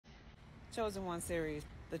Chosen One series,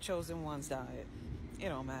 the Chosen One's diet. It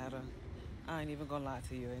don't matter. I ain't even gonna lie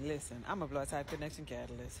to you. And listen, I'm a blood type connection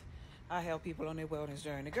catalyst. I help people on their wellness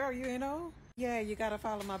journey. Girl, you know? Yeah, you gotta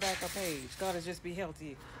follow my backup page. Gotta just be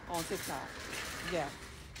healthy on TikTok. Yeah.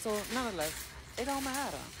 So nonetheless, it don't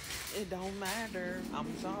matter. It don't matter.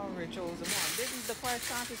 I'm sorry, Chosen One. Didn't the Christ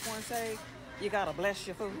conscious one say you gotta bless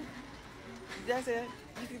your food? That's it.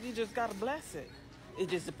 You just gotta bless it. It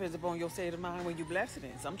just depends upon your state of mind when you blessing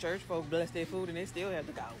it. Some church folk bless their food and they still have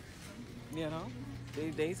the gout. You know?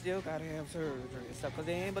 They still gotta have surgery and stuff because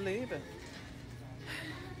they ain't believing.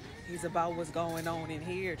 He's about what's going on in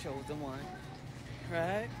here, Chosen One.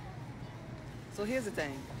 Right? So here's the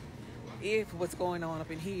thing. If what's going on up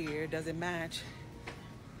in here doesn't match,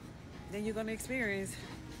 then you're gonna experience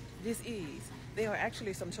dis-ease. There are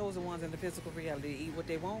actually some chosen ones in the physical reality. Eat what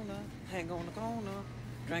they wanna, hang on the corner,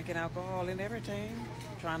 drinking alcohol and everything,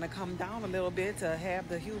 trying to come down a little bit to have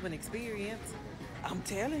the human experience. I'm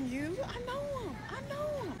telling you, I know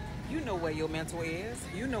them. You know where your mental is.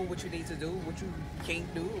 You know what you need to do, what you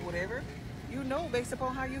can't do, or whatever. You know based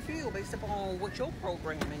upon how you feel, based upon what your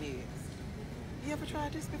programming is. You ever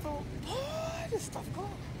tried this before? Oh, this stuff cool.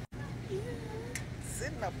 Yeah.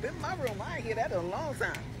 Sitting up in my room, I ain't hear that in a long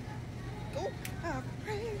time. Go. I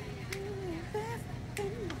pray that's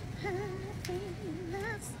in my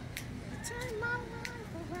happiness. Turn my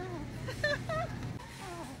life around.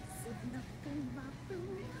 Oh, sitting up in my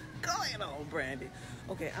room. Go ahead on, Brandy.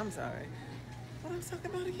 Okay, I'm sorry. What I was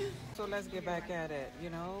talking about again? So let's get back at it. You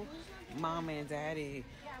know, Mama and Daddy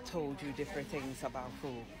told you different things about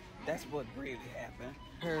food. That's what really happened.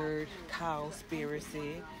 Herd,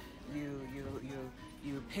 cowspiracy.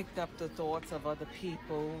 You picked up the thoughts of other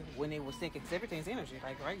people when they was thinking, because everything's energy,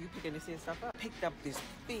 like, right? You picking this stuff up. Picked up this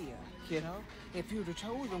fear, you know? If you're the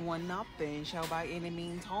chosen one, nothing shall by any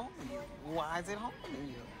means harm you. Why is it harming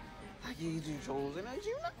you? I gave you chosen as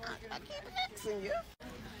you not. I keep asking you.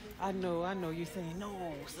 I know you're saying,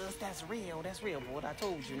 no, sis, that's real. But what I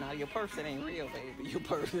told you, now your person ain't real, baby. Your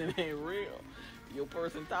person ain't real. Your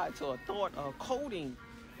person tied to a thought or coding,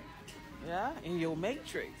 yeah, in your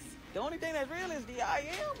matrix. The only thing that's real is the I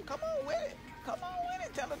am. Come on with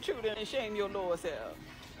it. Tell the truth and shame your lower self.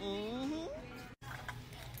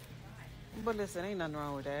 But listen, ain't nothing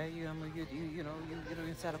wrong with that. You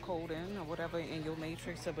set a code in or whatever in your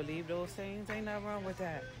matrix to believe those things. Ain't nothing wrong with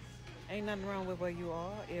that. Ain't nothing wrong with where you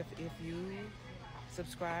are. If you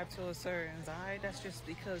subscribe to a certain diet, that's just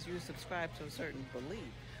because you subscribe to a certain belief.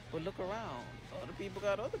 But look around. Other people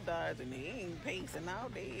got other diets and they ain't pacing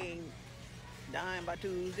out. They ain't dying by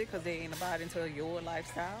Tuesday because they ain't abiding to your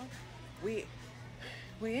lifestyle. We're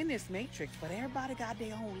in this matrix, but everybody got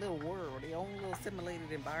their own little world, their own little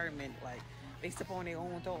simulated environment, like based upon their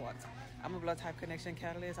own thoughts. I'm a blood type connection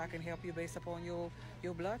catalyst. I can help you based upon your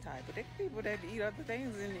blood type. But there are people that eat other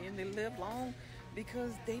things and they live long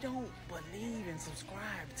because they don't believe and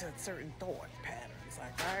subscribe to certain thought patterns,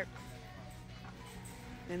 like, right?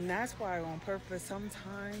 And that's why on purpose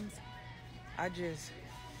sometimes I just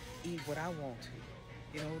eat what I want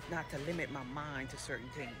to, not to limit my mind to certain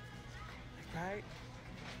things, right?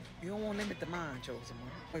 You don't want to limit the mind, chosen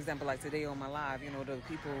one. For example, like today on my live, the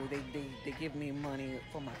people, they give me money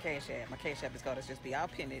for my Cash App. My Cash App is called SSB. I'll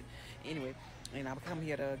pin it anyway. And I'll come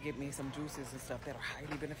here to get me some juices and stuff that are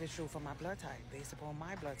highly beneficial for my blood type, based upon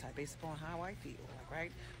my blood type, based upon how I feel, like,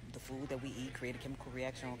 right? The food that we eat create a chemical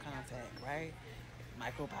reaction on contact, right?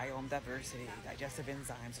 Microbiome diversity, digestive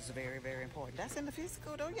enzymes is very, very important. That's in the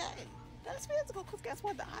physical, though, yay. That's physical, because guess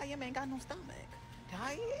what? The I am ain't got no stomach. The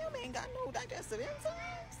I am ain't got no digestive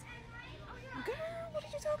enzymes. Girl, what are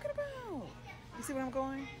you talking about? You see where I'm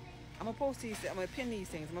going? I'm going to post these, I'm going to pin these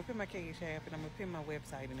things. I'm going to pin my Cash App and I'm going to pin my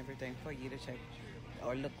website and everything for you to check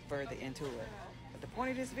or look further into it. But the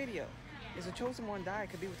point of this video is a chosen one diet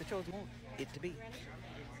could be what the chosen want it to be.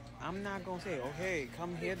 I'm not going to say, okay,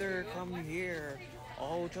 come hither, come here.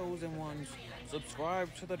 All chosen ones,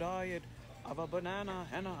 subscribe to the diet of a banana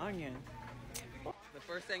and an onion. The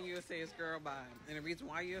first thing you'll say is girl bye. And the reason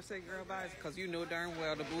why you'll say girl bye is because you know darn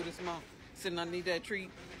well the Buddhist monk sitting underneath that tree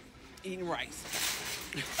eating rice.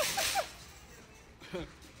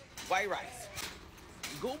 White rice.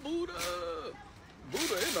 Go Buddha.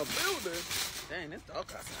 Buddha in the building. Dang, it's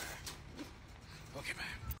dark outside. Okay,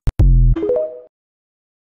 man.